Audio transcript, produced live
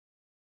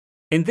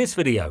In this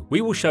video, we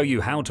will show you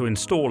how to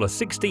install a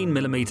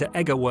 16mm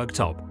EGGER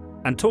worktop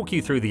and talk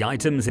you through the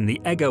items in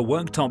the EGGER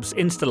Worktop's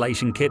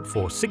installation kit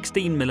for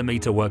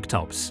 16mm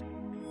worktops.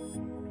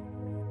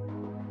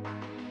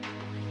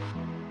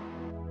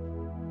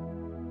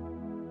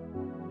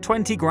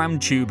 "20-gram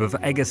tube of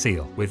EGGER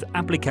seal with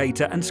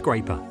applicator and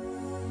scraper,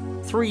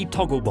 3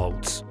 toggle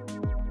bolts,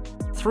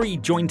 3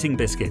 jointing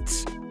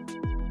biscuits,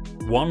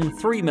 1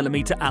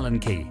 3mm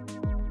Allen key.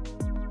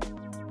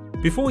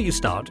 Before you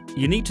start,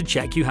 you need to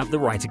check you have the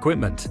right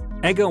equipment: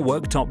 EGGER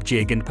worktop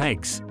jig and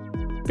pegs,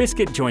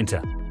 biscuit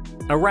jointer,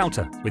 a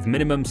router with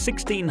minimum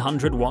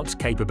 1600 watts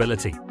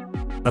capability,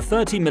 a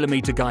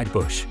 30mm guide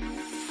bush,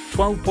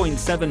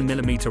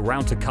 12.7mm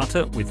router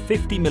cutter with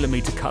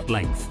 50mm cut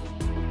length,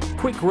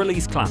 quick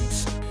release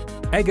clamps,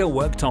 EGGER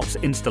Worktop's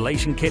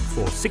installation kit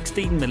for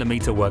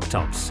 16mm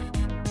worktops.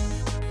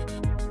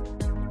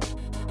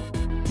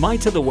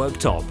 Mitre the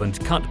worktop and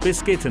cut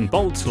biscuit and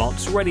bolt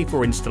slots ready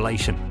for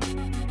installation.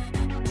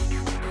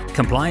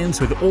 Compliance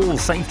with all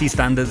safety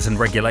standards and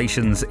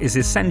regulations is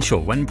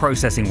essential when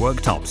processing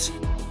worktops.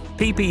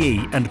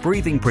 PPE and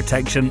breathing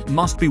protection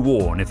must be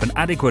worn if an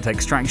adequate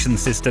extraction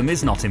system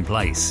is not in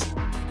place.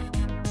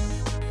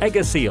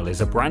 EGGER Seal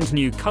is a brand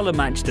new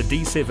colour-matched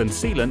adhesive and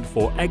sealant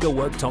for EGGER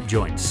worktop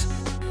joints.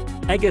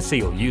 EGGER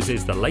Seal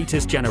uses the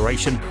latest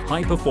generation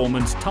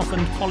high-performance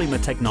toughened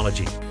polymer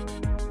technology.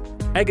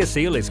 EGGER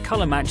Seal is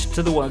colour-matched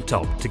to the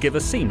worktop to give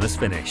a seamless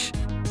finish.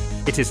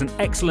 It is an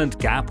excellent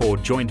gap or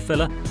joint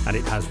filler and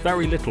it has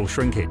very little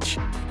shrinkage.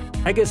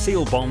 EGGER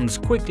Seal bonds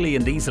quickly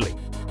and easily.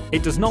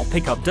 It does not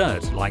pick up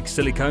dirt like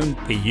silicone,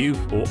 PU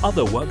or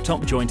other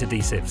worktop joint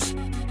adhesives.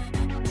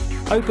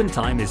 Open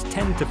time is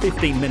 10 to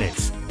 15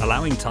 minutes,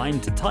 allowing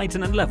time to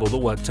tighten and level the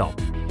worktop.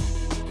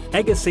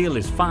 EGGER Seal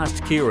is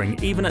fast curing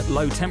even at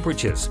low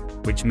temperatures,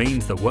 which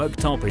means the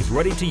worktop is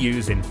ready to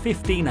use in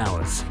 15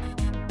 hours.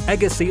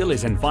 EGGER Seal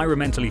is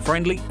environmentally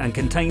friendly and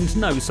contains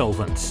no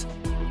solvents.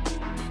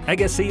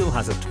 EGGER Seal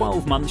has a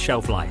 12-month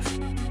shelf life.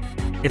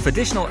 If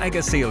additional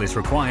EGGER Seal is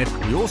required,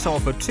 we also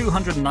offer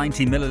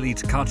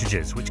 290ml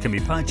cartridges which can be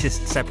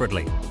purchased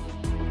separately.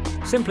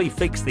 Simply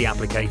fix the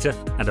applicator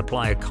and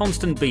apply a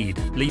constant bead,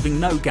 leaving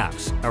no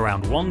gaps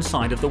around one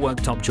side of the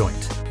worktop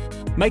joint,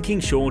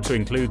 making sure to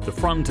include the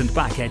front and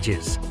back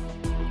edges.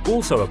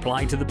 Also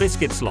apply to the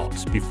biscuit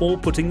slots before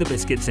putting the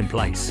biscuits in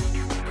place.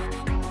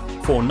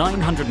 For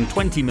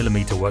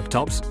 920mm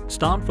worktops,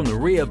 start from the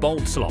rear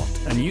bolt slot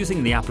and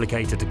using the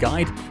applicator to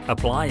guide,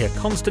 apply a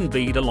constant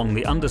bead along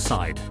the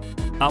underside,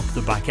 up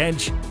the back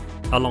edge,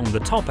 along the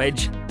top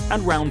edge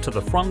and round to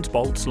the front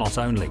bolt slot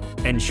only,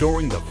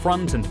 ensuring the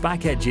front and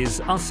back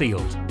edges are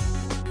sealed.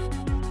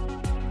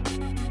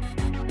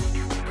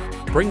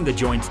 Bring the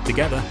joint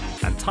together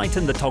and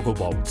tighten the toggle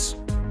bolts.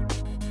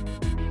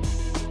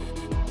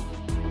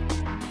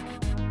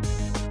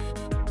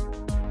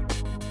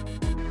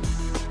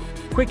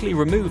 Quickly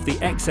remove the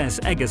excess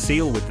EGGER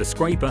Seal with the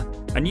scraper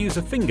and use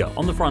a finger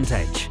on the front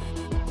edge.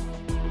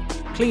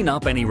 Clean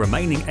up any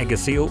remaining EGGER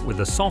Seal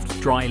with a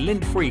soft, dry,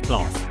 lint-free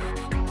cloth.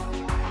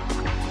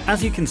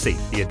 As you can see,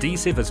 the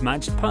adhesive has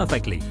matched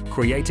perfectly,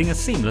 creating a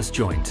seamless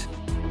joint.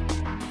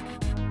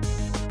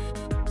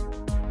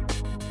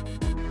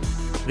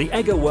 The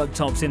EGGER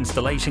Worktop's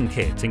installation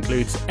kit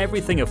includes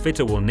everything a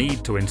fitter will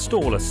need to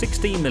install a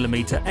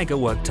 16mm EGGER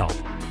worktop.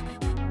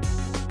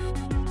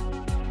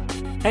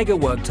 EGGER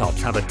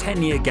worktops have a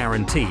 10-year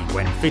guarantee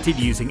when fitted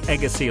using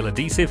EGGER Seal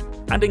adhesive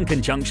and in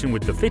conjunction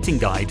with the fitting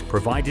guide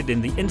provided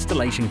in the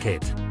installation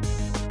kit.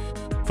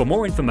 For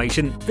more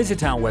information,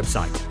 visit our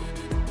website